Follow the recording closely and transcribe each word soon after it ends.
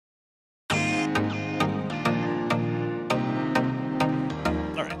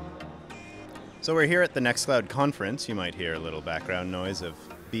So we're here at the Nextcloud Conference. You might hear a little background noise of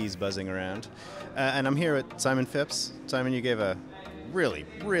bees buzzing around. And I'm here with Simon Phipps. Simon, you gave a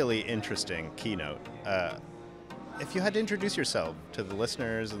really interesting keynote. If you had to introduce yourself to the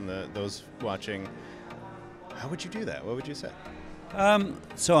listeners and those watching, how would you do that? What would you say?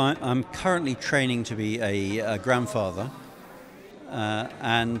 So I'm currently training to be a grandfather,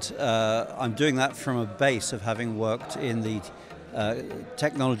 and I'm doing that from a base of having worked in the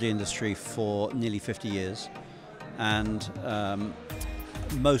technology industry for nearly 50 years, and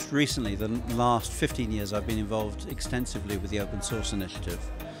most recently, the last 15 years, I've been involved extensively with the Open Source Initiative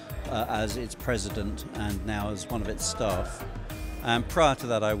as its president and now as one of its staff. And prior to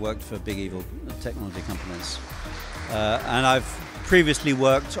that, I worked for big evil technology companies. And I've previously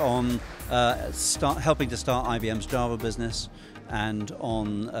worked on helping to start IBM's Java business, and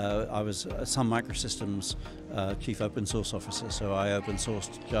I was Sun Microsystems chief open source officer, so I open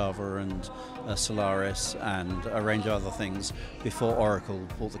sourced Java and Solaris and a range of other things before Oracle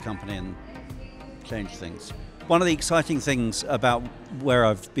bought the company and changed things. One of the exciting things about where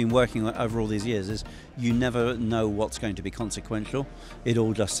I've been working over all these years is you never know what's going to be consequential. It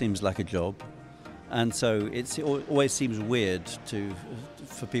all just seems like a job. And so it always seems weird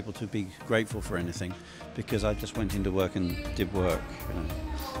for people to be grateful for anything, because I just went into work and did work.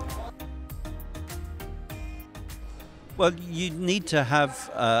 Well, you need to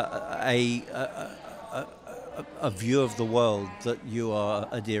have a view of the world that you are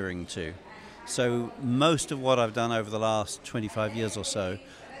adhering to. So most of what I've done over the last 25 years or so,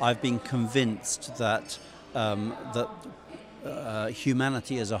 I've been convinced that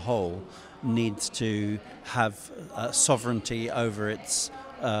humanity as a whole needs to have sovereignty over its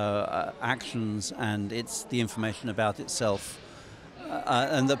actions and the information about itself,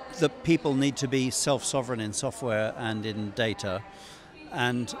 and that people need to be self-sovereign in software and in data.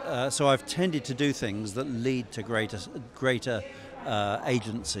 And so I've tended to do things that lead to greater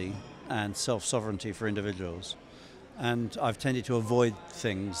agency and self-sovereignty for individuals. And I've tended to avoid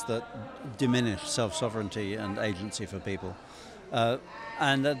things that diminish self-sovereignty and agency for people.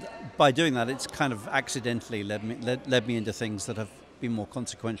 And by doing that, it's kind of accidentally led me into things that have been more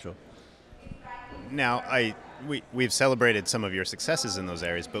consequential. Now, we've celebrated some of your successes in those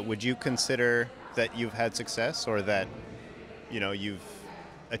areas, but would you consider that you've had success, or that you've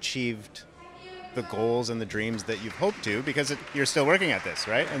achieved the goals and the dreams that you've hoped to, because you're still working at this,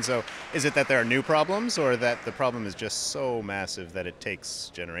 right? And so is it that there are new problems, or that the problem is just so massive that it takes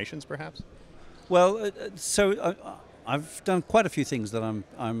generations, perhaps? Well, I've done quite a few things that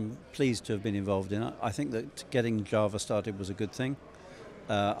I'm pleased to have been involved in. I think that getting Java started was a good thing.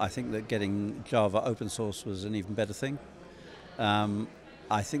 I think that getting Java open source was an even better thing.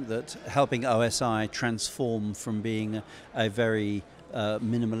 I think that helping OSI transform from being a very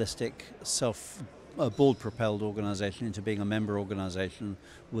minimalistic, board-propelled organization into being a member organization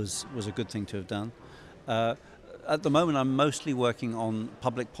was a good thing to have done. At the moment, I'm mostly working on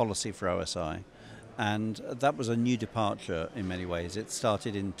public policy for OSI. And that was a new departure in many ways. It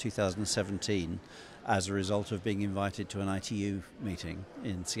started in 2017 as a result of being invited to an ITU meeting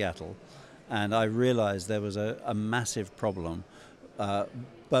in Seattle. And I realized there was a massive problem,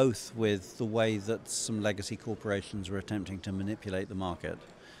 both with the way that some legacy corporations were attempting to manipulate the market,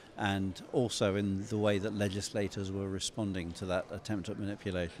 and also in the way that legislators were responding to that attempt at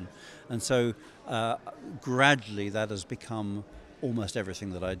manipulation. And so gradually that has become almost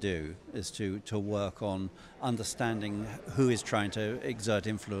everything that I do, is to work on understanding who is trying to exert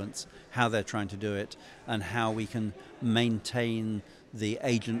influence, how they're trying to do it, and how we can maintain the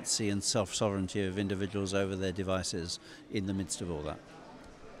agency and self-sovereignty of individuals over their devices in the midst of all that.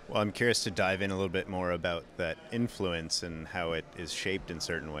 Well, I'm curious to dive in a little bit more about that influence and how it is shaped in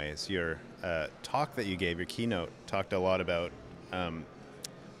certain ways. Your talk that you gave, your keynote, talked a lot about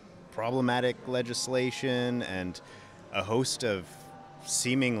problematic legislation and a host of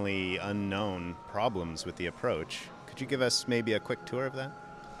seemingly unknown problems with the approach. Could you give us maybe a quick tour of that?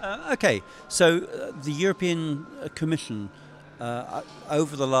 Okay, so the European Commission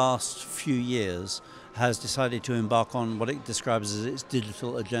over the last few years has decided to embark on what it describes as its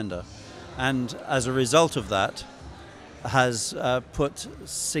digital agenda, and as a result of that has put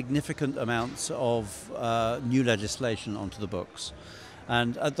significant amounts of new legislation onto the books.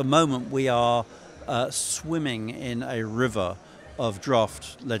 And at the moment we are swimming in a river of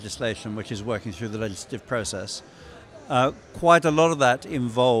draft legislation which is working through the legislative process. Quite a lot of that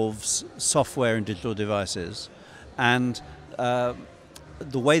involves software and digital devices, and the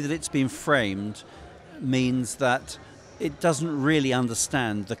way that it's been framed means that it doesn't really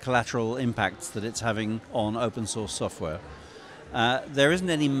understand the collateral impacts that it's having on open source software. There isn't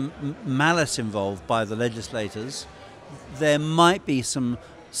any malice involved by the legislators. There might be some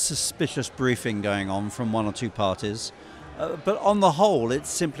suspicious briefing going on from one or two parties, but on the whole, it's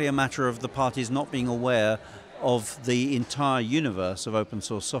simply a matter of the parties not being aware of the entire universe of open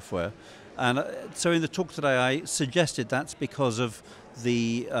source software. And so in the talk today, I suggested that's because of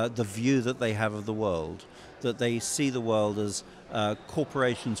the view that they have of the world, that they see the world as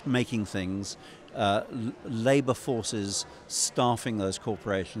corporations making things, labor forces staffing those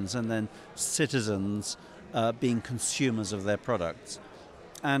corporations, and then citizens being consumers of their products.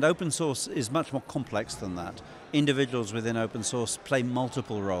 And open source is much more complex than that. Individuals within open source play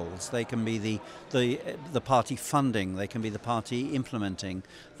multiple roles. They can be the party funding, they can be the party implementing,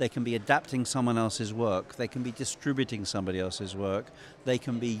 they can be adapting someone else's work, they can be distributing somebody else's work, they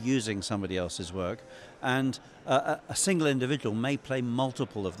can be using somebody else's work, and a single individual may play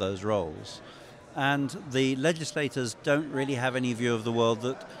multiple of those roles. And the legislators don't really have any view of the world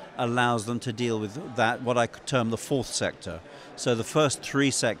that allows them to deal with that, what I could term the fourth sector. So the first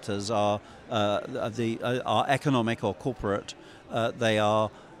three sectors are economic or corporate, they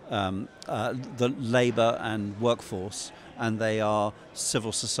are the labor and workforce, and they are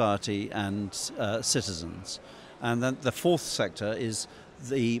civil society and citizens. And then the fourth sector is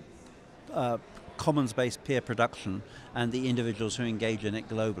the commons-based peer production and the individuals who engage in it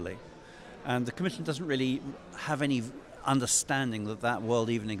globally. And the Commission doesn't really have any understanding that that world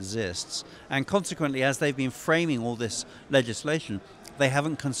even exists. And consequently, as they've been framing all this legislation, they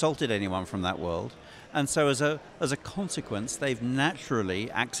haven't consulted anyone from that world. And so as a consequence, they've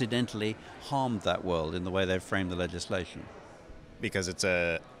naturally, accidentally harmed that world in the way they've framed the legislation. Because it's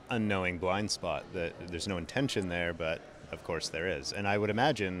a unknowing blind spot, that there's no intention there, but of course there is. And I would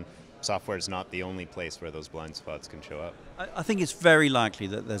imagine software is not the only place where those blind spots can show up. I think it's very likely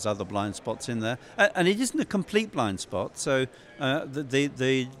that there's other blind spots in there, and it isn't a complete blind spot. So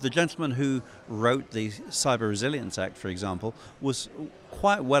the gentleman who wrote the Cyber Resilience Act, for example, was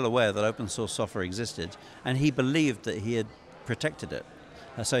quite well aware that open source software existed, and he believed that he had protected it.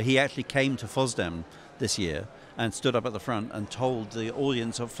 So he actually came to FOSDEM this year and stood up at the front and told the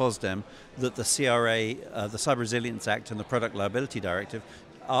audience of FOSDEM that the CRA, the Cyber Resilience Act and the Product Liability Directive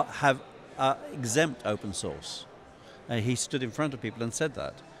have exempt open source. He stood in front of people and said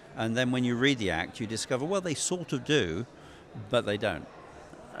that. And then when you read the Act, you discover, well, they sort of do, but they don't.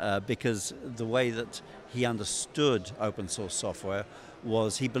 Because the way that he understood open source software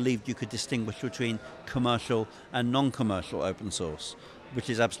was he believed you could distinguish between commercial and non-commercial open source, which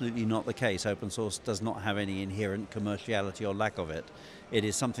is absolutely not the case. Open source does not have any inherent commerciality or lack of it. It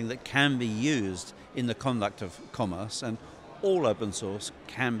is something that can be used in the conduct of commerce, and all open source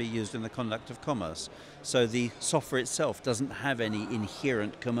can be used in the conduct of commerce. So the software itself doesn't have any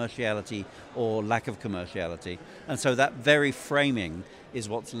inherent commerciality or lack of commerciality. And so that very framing is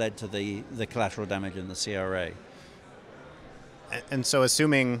what's led to the collateral damage in the CRA. And so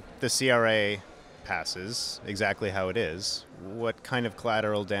assuming the CRA passes exactly how it is, what kind of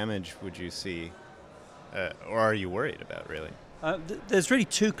collateral damage would you see, or are you worried about, really? There's really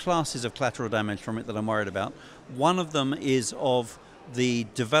two classes of collateral damage from it that I'm worried about. One of them is of the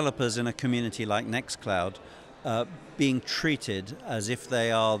developers in a community like Nextcloud being treated as if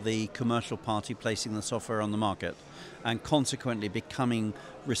they are the commercial party placing the software on the market, and consequently becoming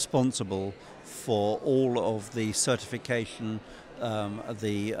responsible for all of the certification,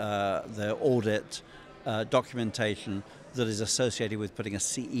 the audit, documentation that is associated with putting a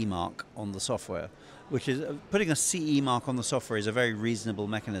CE mark on the software. Which is putting a CE mark on the software is a very reasonable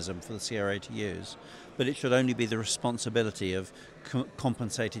mechanism for the CRA to use, but it should only be the responsibility of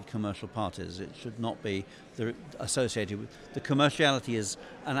compensated commercial parties. It should not be associated with the commerciality is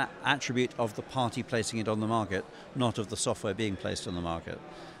an attribute of the party placing it on the market, not of the software being placed on the market.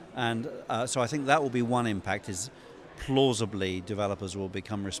 And so I think that will be one impact. Is plausibly developers will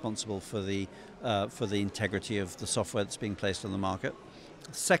become responsible for the integrity of the software that's being placed on the market.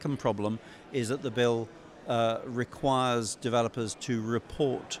 Second problem is that the bill requires developers to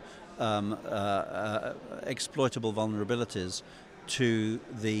report exploitable vulnerabilities to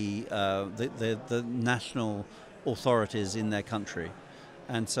the national authorities in their country.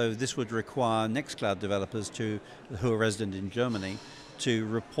 And so this would require Nextcloud developers who are resident in Germany to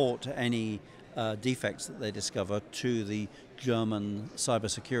report any defects that they discover to the German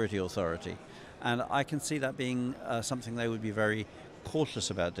cybersecurity authority. And I can see that being something they would be very cautious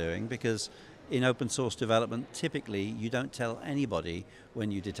about doing, because in open source development, typically you don't tell anybody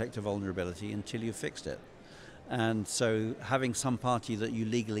when you detect a vulnerability until you've fixed it. And so having some party that you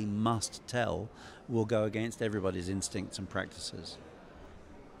legally must tell will go against everybody's instincts and practices.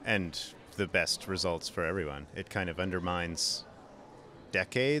 And the best results for everyone. It kind of undermines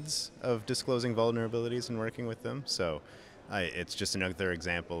decades of disclosing vulnerabilities and working with them. So it's just another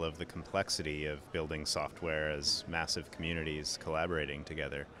example of the complexity of building software as massive communities collaborating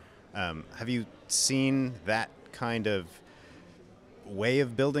together. Have you seen that kind of way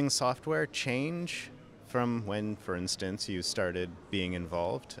of building software change from when, for instance, you started being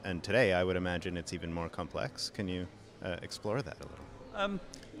involved? And today, I would imagine it's even more complex. Can you explore that a little?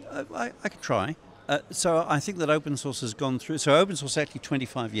 I can try. So I think that open source has gone through. So open source is actually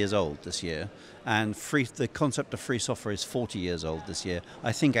 25 years old this year, and the concept of free software is 40 years old this year.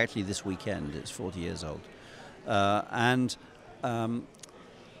 I think actually this weekend it's 40 years old.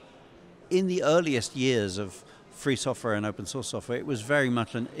 In the earliest years of free software and open source software, it was very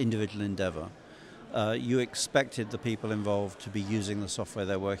much an individual endeavor. You expected the people involved to be using the software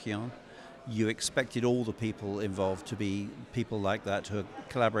they're working on. You expected all the people involved to be people like that who are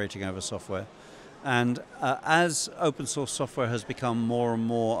collaborating over software. And as open source software has become more and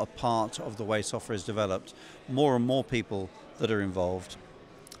more a part of the way software is developed, more and more people that are involved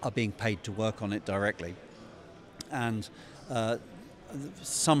are being paid to work on it directly. And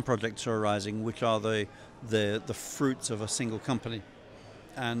some projects are arising which are the fruits of a single company.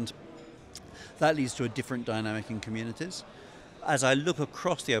 And that leads to a different dynamic in communities. As I look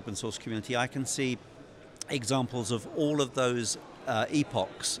across the open source community, I can see examples of all of those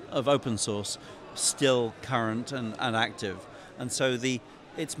epochs of open source still current and active. And so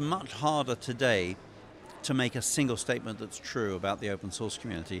it's much harder today to make a single statement that's true about the open source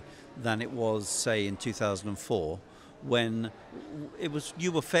community than it was, say, in 2004, when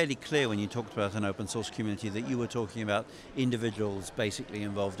you were fairly clear when you talked about an open source community that you were talking about individuals basically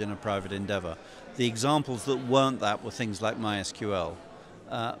involved in a private endeavor. The examples that weren't that were things like MySQL,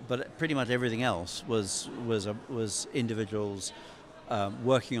 but pretty much everything else was individuals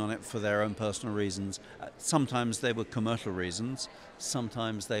working on it for their own personal reasons. Sometimes they were commercial reasons,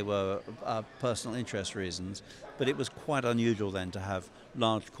 sometimes they were personal interest reasons, but it was quite unusual then to have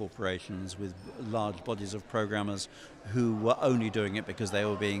large corporations with large bodies of programmers who were only doing it because they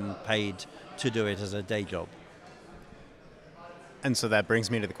were being paid to do it as a day job. And so that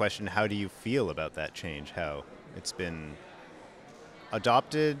brings me to the question, how do you feel about that change? How it's been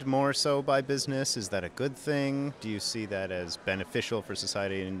adopted more so by business? Is that a good thing? Do you see that as beneficial for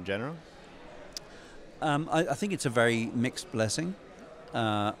society in general? I think it's a very mixed blessing.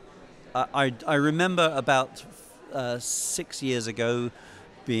 I remember about 6 years ago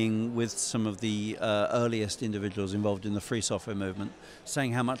being with some of the earliest individuals involved in the free software movement,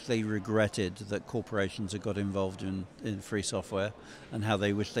 saying how much they regretted that corporations had got involved in free software and how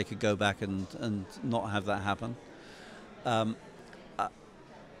they wished they could go back and not have that happen.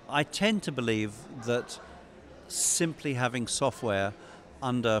 I tend to believe that simply having software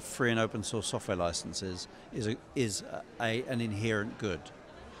under free and open source software licenses is an inherent good.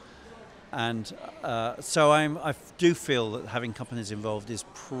 And so I do feel that having companies involved is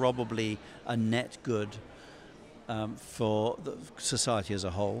probably a net good for the society as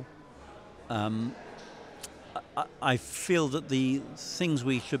a whole. I feel that the things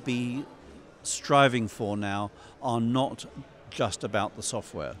we should be striving for now are not just about the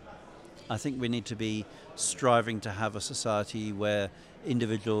software. I think we need to be striving to have a society where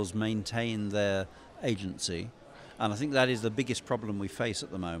individuals maintain their agency. And I think that is the biggest problem we face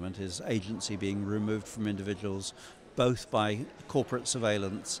at the moment, is agency being removed from individuals, both by corporate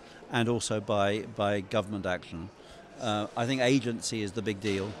surveillance and also by government action. I think agency is the big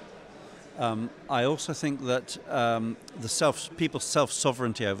deal. I also think that people's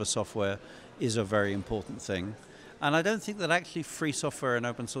self-sovereignty over software is a very important thing. And I don't think that actually free software and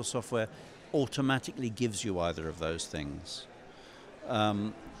open source software automatically gives you either of those things.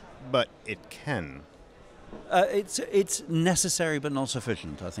 But it can. It's necessary but not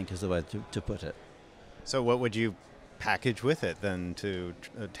sufficient, I think is the way to put it. So what would you package with it then to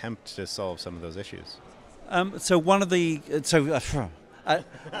attempt to solve some of those issues? At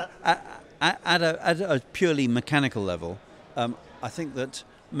a purely mechanical level, I think that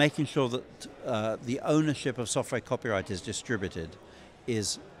making sure that the ownership of software copyright is distributed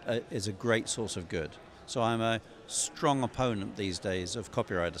is a great source of good. So I'm a strong opponent these days of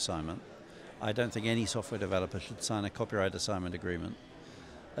copyright assignment. I don't think any software developer should sign a copyright assignment agreement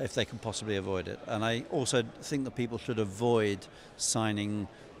if they can possibly avoid it. And I also think that people should avoid signing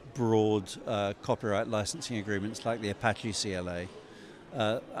broad copyright licensing agreements like the Apache CLA.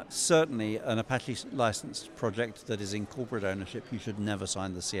 Certainly an Apache licensed project that is in corporate ownership, you should never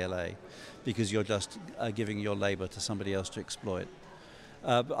sign the CLA because you're just giving your labor to somebody else to exploit.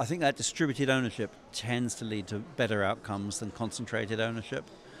 But I think that distributed ownership tends to lead to better outcomes than concentrated ownership.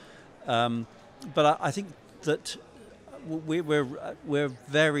 But I think that we're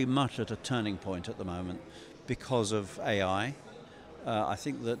very much at a turning point at the moment because of AI. I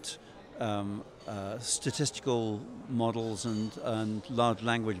think that statistical models and large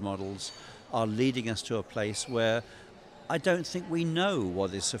language models are leading us to a place where I don't think we know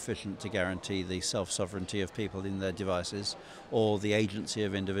what is sufficient to guarantee the self-sovereignty of people in their devices or the agency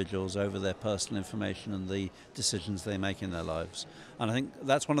of individuals over their personal information and the decisions they make in their lives. And I think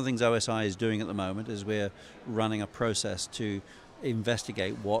that's one of the things OSI is doing at the moment, is we're running a process to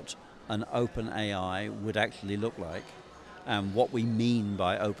investigate what an open AI would actually look like and what we mean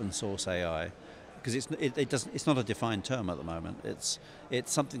by open source AI. Because it's not a defined term at the moment. It's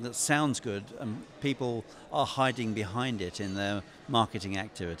something that sounds good, and people are hiding behind it in their marketing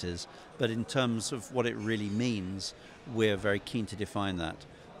activities. But in terms of what it really means, we're very keen to define that.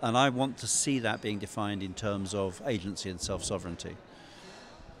 And I want to see that being defined in terms of agency and self-sovereignty.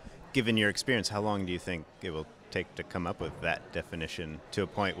 Given your experience, how long do you think it will take to come up with that definition to a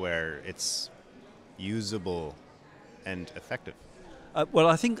point where it's usable and effective? Well,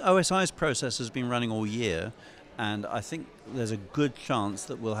 I think OSI's process has been running all year, and I think there's a good chance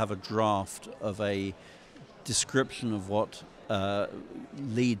that we'll have a draft of a description of what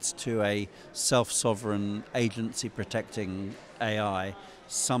leads to a self-sovereign agency-protecting AI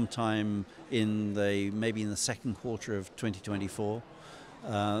sometime maybe in the second quarter of 2024.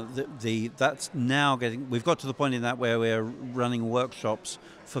 That's now we've got to the point in that where we're running workshops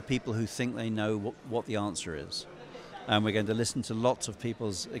for people who think they know what the answer is. And we're going to listen to lots of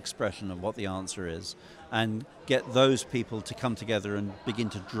people's expression of what the answer is and get those people to come together and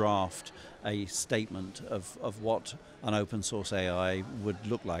begin to draft a statement of what an open source AI would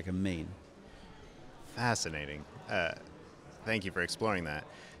look like and mean. Fascinating. Thank you for exploring that.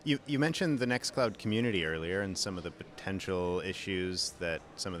 You mentioned the Nextcloud community earlier and some of the potential issues that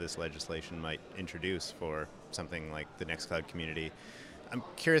some of this legislation might introduce for something like the Nextcloud community. I'm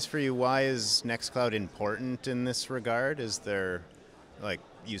curious for you, why is Nextcloud important in this regard? Is there,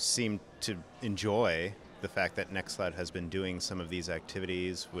 you seem to enjoy the fact that Nextcloud has been doing some of these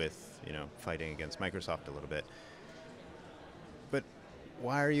activities with, fighting against Microsoft a little bit. But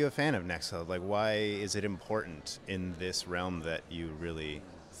why are you a fan of Nextcloud? Why is it important in this realm that you really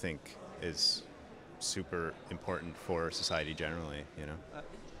think is super important for society generally,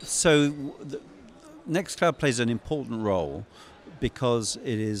 So Nextcloud plays an important role because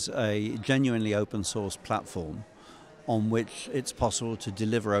it is a genuinely open source platform on which it's possible to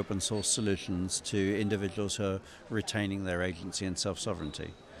deliver open source solutions to individuals who are retaining their agency and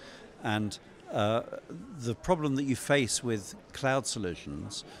self-sovereignty. And the problem that you face with cloud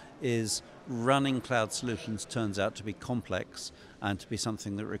solutions is running cloud solutions turns out to be complex and to be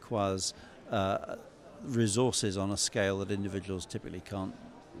something that requires resources on a scale that individuals typically can't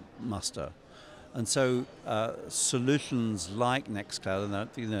muster. And so solutions like Nextcloud,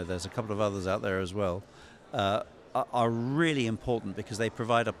 and there's a couple of others out there as well, are really important because they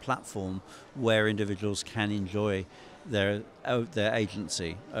provide a platform where individuals can enjoy their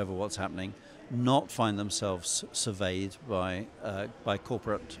agency over what's happening, not find themselves surveyed by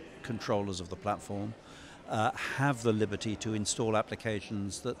corporate controllers of the platform, have the liberty to install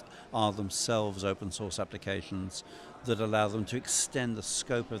applications that are themselves open source applications that allow them to extend the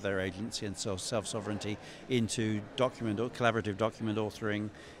scope of their agency and self-sovereignty into collaborative document authoring,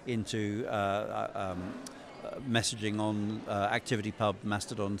 into messaging on ActivityPub,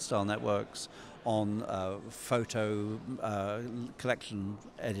 Mastodon-style networks, on photo collection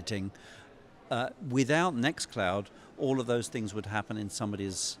editing. Without Nextcloud, all of those things would happen in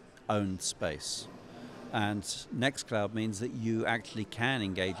somebody's own space. And Nextcloud means that you actually can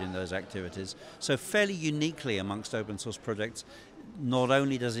engage in those activities. So fairly uniquely amongst open source projects, not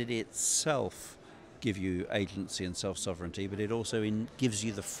only does it itself give you agency and self-sovereignty, but it also gives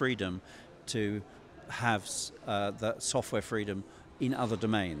you the freedom to have that software freedom in other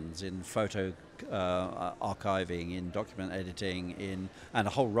domains, in photo archiving, in document editing, and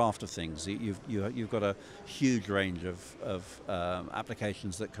a whole raft of things. You've got a huge range of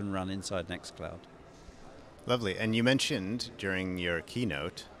applications that can run inside Nextcloud. Lovely. And you mentioned during your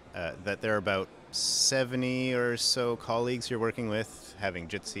keynote that there are about 70 or so colleagues you're working with, having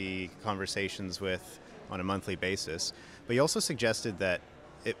Jitsi conversations with on a monthly basis. But you also suggested that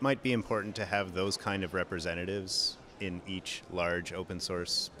it might be important to have those kind of representatives in each large open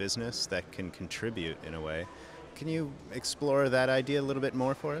source business that can contribute in a way. Can you explore that idea a little bit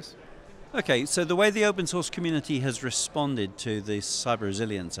more for us? Okay, so the way the open source community has responded to the Cyber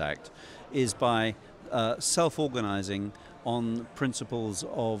Resilience Act is by self-organizing on principles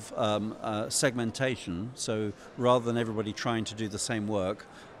of segmentation. So rather than everybody trying to do the same work,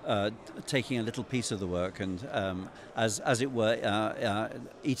 taking a little piece of the work and, as it were,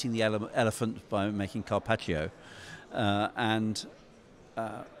 eating the elephant by making carpaccio. And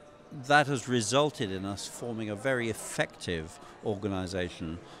that has resulted in us forming a very effective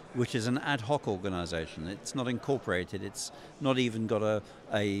organization, which is an ad hoc organization. It's not incorporated. It's not even got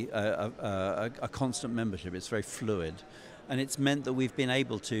a constant membership. It's very fluid. And it's meant that we've been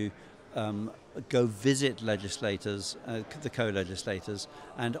able to go visit legislators, the co-legislators,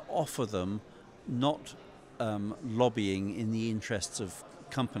 and offer them not lobbying in the interests of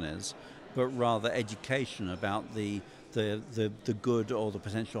companies, but rather education about the good or the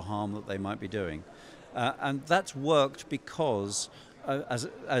potential harm that they might be doing. And that's worked because,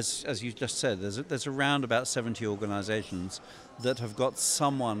 as you just said, there's around about 70 organizations that have got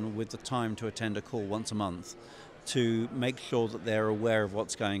someone with the time to attend a call once a month to make sure that they're aware of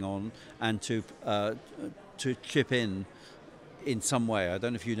what's going on and to chip in some way. I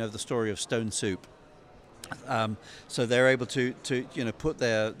don't know if you know the story of Stone Soup. So they're able to put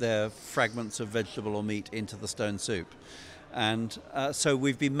their fragments of vegetable or meat into the stone soup. And so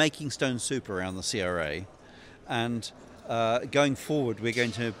we've been making stone soup around the CRA, and going forward we're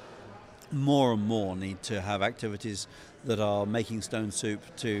going to more and more need to have activities that are making stone soup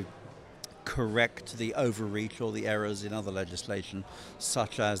to correct the overreach or the errors in other legislation,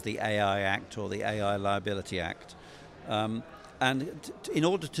 such as the AI Act or the AI Liability Act. And in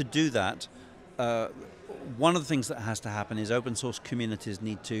order to do that, one of the things that has to happen is open source communities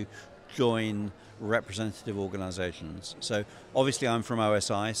need to join representative organizations. So obviously I'm from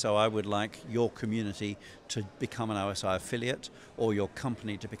OSI, so I would like your community to become an OSI affiliate or your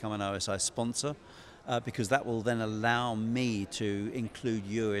company to become an OSI sponsor, because that will then allow me to include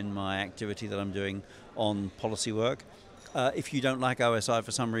you in my activity that I'm doing on policy work. If you don't like OSI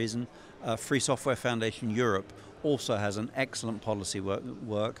for some reason, Free Software Foundation Europe also has an excellent policy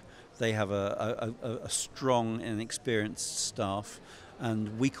work. They have a strong and experienced staff,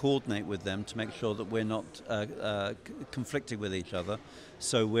 and we coordinate with them to make sure that we're not conflicting with each other.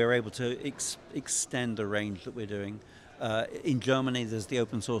 So we're able to extend the range that we're doing. In Germany, there's the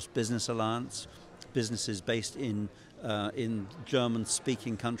Open Source Business Alliance. Businesses based in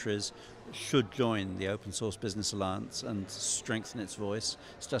German-speaking countries should join the Open Source Business Alliance and strengthen its voice.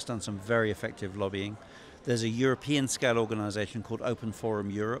 It's just done some very effective lobbying. There's a European-scale organization called Open Forum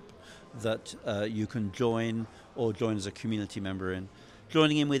Europe that you can join or join as a community member in.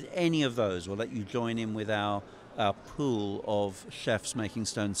 Joining in with any of those will let you join in with our pool of chefs making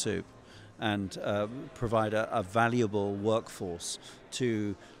stone soup and provide a valuable workforce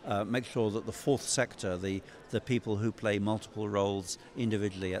to make sure that the fourth sector, the people who play multiple roles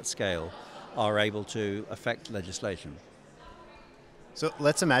individually at scale, are able to affect legislation. So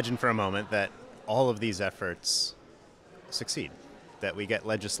let's imagine for a moment that all of these efforts succeed, that we get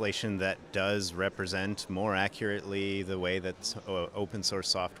legislation that does represent more accurately the way that open source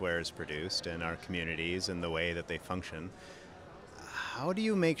software is produced in our communities and the way that they function. How do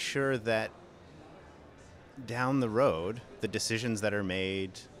you make sure that down the road, the decisions that are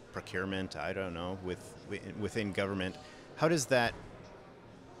made, procurement, I don't know, within government, how do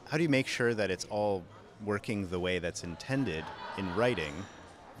you make sure that it's all working the way that's intended in writing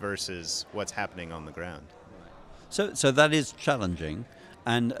versus what's happening on the ground? So that is challenging,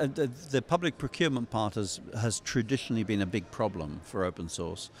 and the public procurement part has traditionally been a big problem for open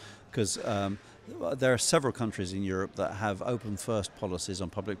source, because there are several countries in Europe that have open first policies on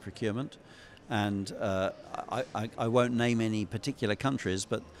public procurement, and I won't name any particular countries,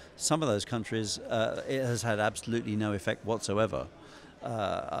 but some of those countries it has had absolutely no effect whatsoever.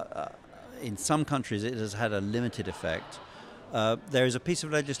 In some countries it has had a limited effect. There is a piece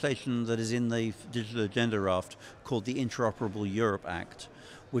of legislation that is in the Digital Agenda raft called the Interoperable Europe Act,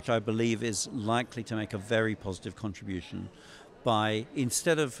 which I believe is likely to make a very positive contribution by,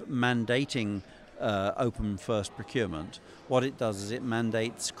 instead of mandating open first procurement, what it does is it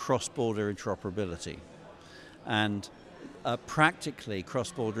mandates cross-border interoperability. And practically,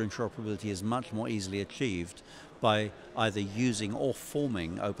 cross-border interoperability is much more easily achieved by either using or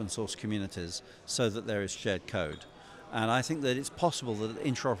forming open source communities so that there is shared code. And I think that it's possible that the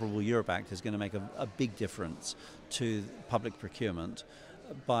Interoperable Europe Act is going to make a big difference to public procurement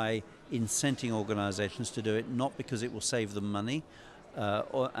by incenting organizations to do it, not because it will save them money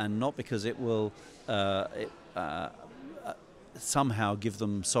and not because it will somehow give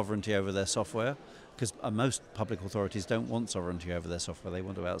them sovereignty over their software, because most public authorities don't want sovereignty over their software, they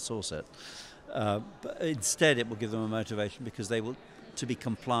want to outsource it. But instead it will give them a motivation because they will, to be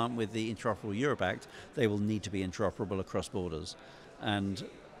compliant with the Interoperable Europe Act, they will need to be interoperable across borders. And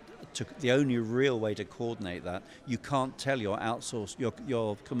the only real way to coordinate that, you can't tell your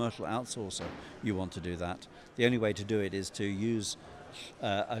commercial outsourcer you want to do that. The only way to do it is to use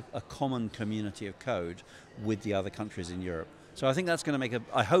a common community of code with the other countries in Europe. So I think that's going to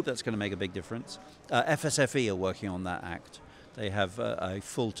I hope that's going to make a big difference. FSFE are working on that act. They have a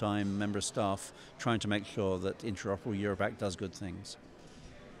full-time member of staff trying to make sure that Interoperable Europe Act does good things.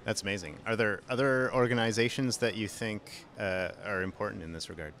 That's amazing. Are there other organizations that you think are important in this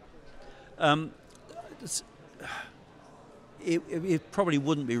regard? It probably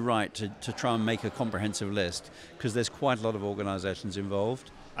wouldn't be right to try and make a comprehensive list, because there's quite a lot of organizations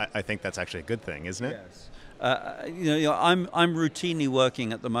involved. I think that's actually a good thing, isn't it? Yes. I'm routinely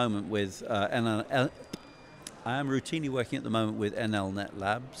working at the moment with NLNet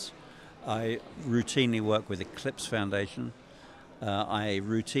Labs. I routinely work with Eclipse Foundation. I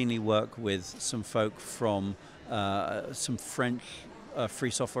routinely work with some folk from some French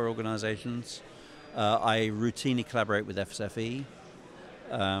free software organizations. I routinely collaborate with FSFE.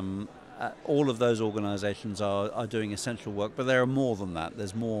 All of those organizations are doing essential work, but there are more than that.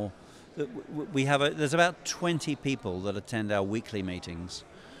 There's more. There's about 20 people that attend our weekly meetings,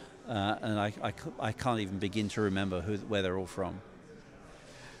 and I can't even begin to remember where they're all from.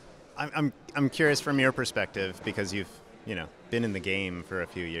 I'm curious from your perspective, because you've been in the game for a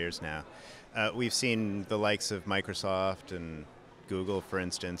few years now. We've seen the likes of Microsoft and Google, for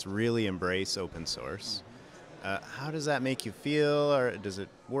instance, really embrace open source. How does that make you feel, or does it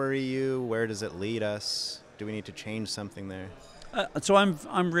worry you? Where does it lead us? Do we need to change something there? So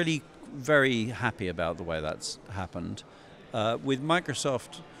I'm really very happy about the way that's happened. With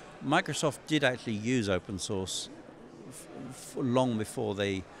Microsoft did actually use open source long before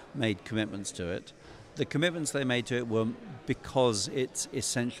they made commitments to it. The commitments they made to it were because it's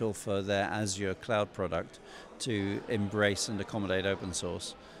essential for their Azure cloud product to embrace and accommodate open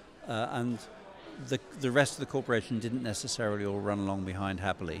source. And the rest of the corporation didn't necessarily all run along behind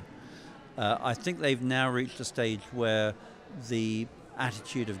happily. I think they've now reached a stage where the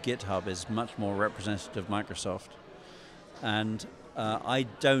attitude of GitHub is much more representative of Microsoft. And I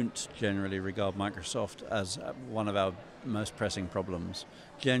don't generally regard Microsoft as one of our most pressing problems.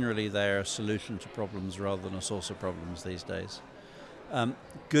 Generally, they're a solution to problems rather than a source of problems these days.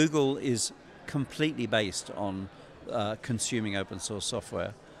 Google is completely based on consuming open source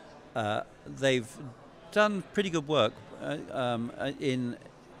software. They've done pretty good work in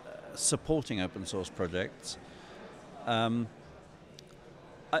supporting open source projects. There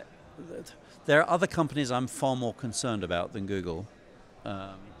are other companies I'm far more concerned about than Google.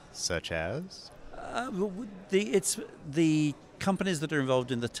 Such as? It's the companies that are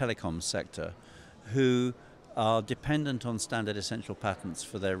involved in the telecom sector who are dependent on standard essential patents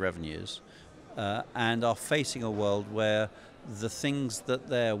for their revenues and are facing a world where the things that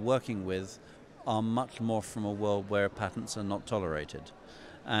they're working with are much more from a world where patents are not tolerated.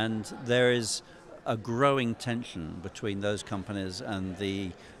 And there is a growing tension between those companies and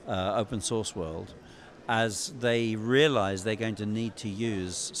the open source world as they realize they're going to need to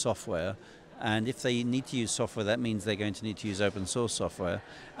use software. And if they need to use software, that means they're going to need to use open source software.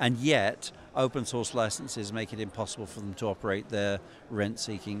 And yet, open source licenses make it impossible for them to operate their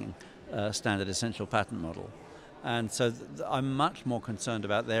rent-seeking standard essential patent model. And so I'm much more concerned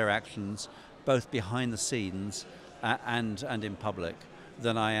about their actions, both behind the scenes and in public,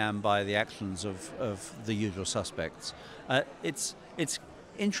 than I am by the actions of the usual suspects. It's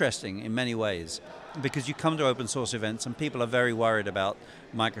interesting in many ways, because you come to open source events and people are very worried about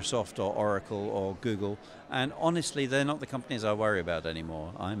Microsoft or Oracle or Google, and honestly they're not the companies I worry about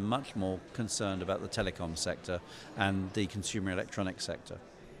anymore. I'm much more concerned about the telecom sector and the consumer electronics sector.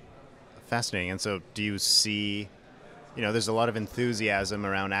 Fascinating. And so do you see, there's a lot of enthusiasm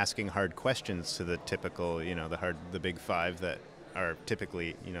around asking hard questions to the typical, the big five that are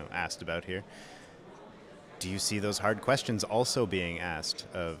typically, asked about here. Do you see those hard questions also being asked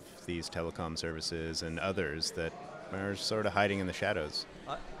of these telecom services and others that are sort of hiding in the shadows?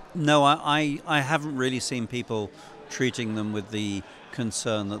 No, I haven't really seen people treating them with the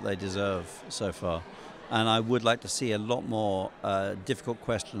concern that they deserve so far. And I would like to see a lot more difficult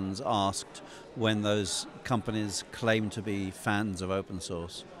questions asked when those companies claim to be fans of open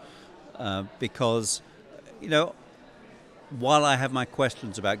source. Because, while I have my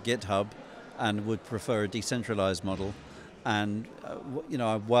questions about GitHub and would prefer a decentralized model, and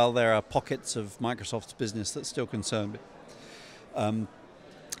while there are pockets of Microsoft's business that still concern me,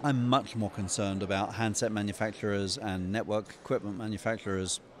 I'm much more concerned about handset manufacturers and network equipment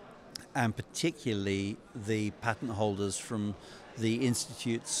manufacturers and particularly the patent holders from the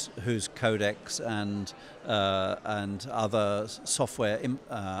institutes whose codecs and other software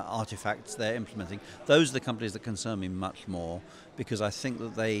artifacts they're implementing. Those are the companies that concern me much more, because I think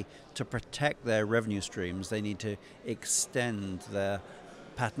that to protect their revenue streams, they need to extend their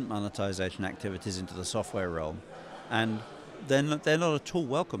patent monetization activities into the software realm, and they're not at all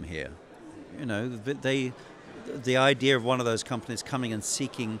welcome here. You know, the idea of one of those companies coming and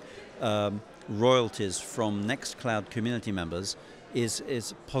seeking royalties from Nextcloud community members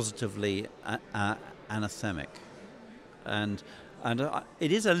is positively anathemic, and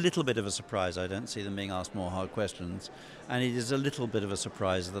it is a little bit of a surprise. I don't see them being asked more hard questions, and it is a little bit of a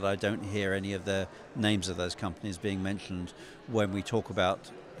surprise that I don't hear any of the names of those companies being mentioned when we talk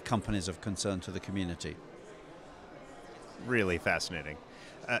about companies of concern to the community. Really fascinating.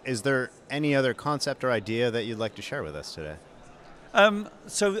 Is there any other concept or idea that you'd like to share with us today?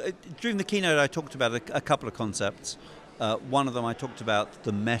 During the keynote, I talked about a couple of concepts. One of them, I talked about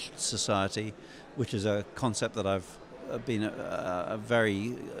the meshed society, which is a concept that I've been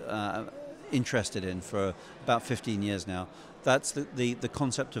very interested in for about 15 years now. That's the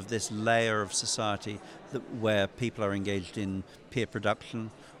concept of this layer of society where people are engaged in peer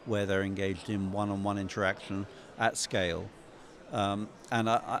production, where they're engaged in one-on-one interaction at scale. And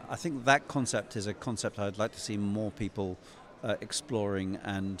I think that concept is a concept I'd like to see more people exploring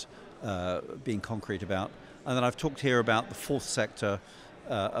and being concrete about. And then I've talked here about the fourth sector,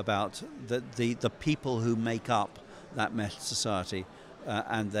 about the people who make up that meshed society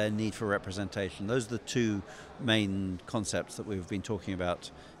and their need for representation. Those are the two main concepts that we've been talking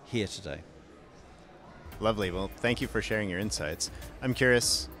about here today. Lovely. Well, thank you for sharing your insights. I'm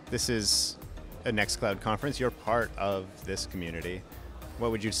curious, this is a Nextcloud conference. You're part of this community. What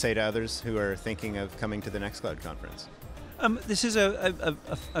would you say to others who are thinking of coming to the Nextcloud conference? This is a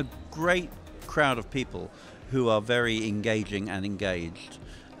great crowd of people who are very engaging and engaged.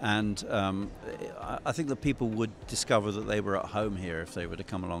 And I think that people would discover that they were at home here if they were to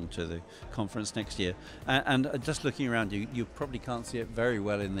come along to the conference next year. And just looking around, you probably can't see it very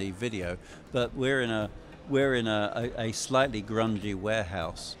well in the video, but we're in a slightly grungy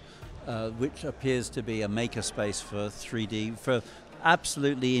warehouse, which appears to be a makerspace for 3D, for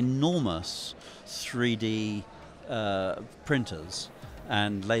absolutely enormous 3D printers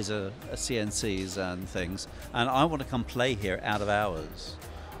and laser CNCs and things. And I want to come play here out of hours,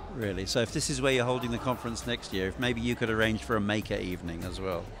 really. So if this is where you're holding the conference next year, if maybe you could arrange for a maker evening as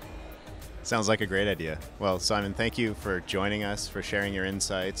well. Sounds like a great idea. Well, Simon, thank you for joining us, for sharing your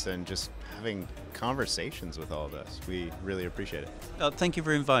insights, and just having conversations with all of us. We really appreciate it. Thank you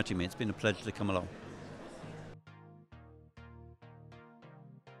for inviting me. It's been a pleasure to come along.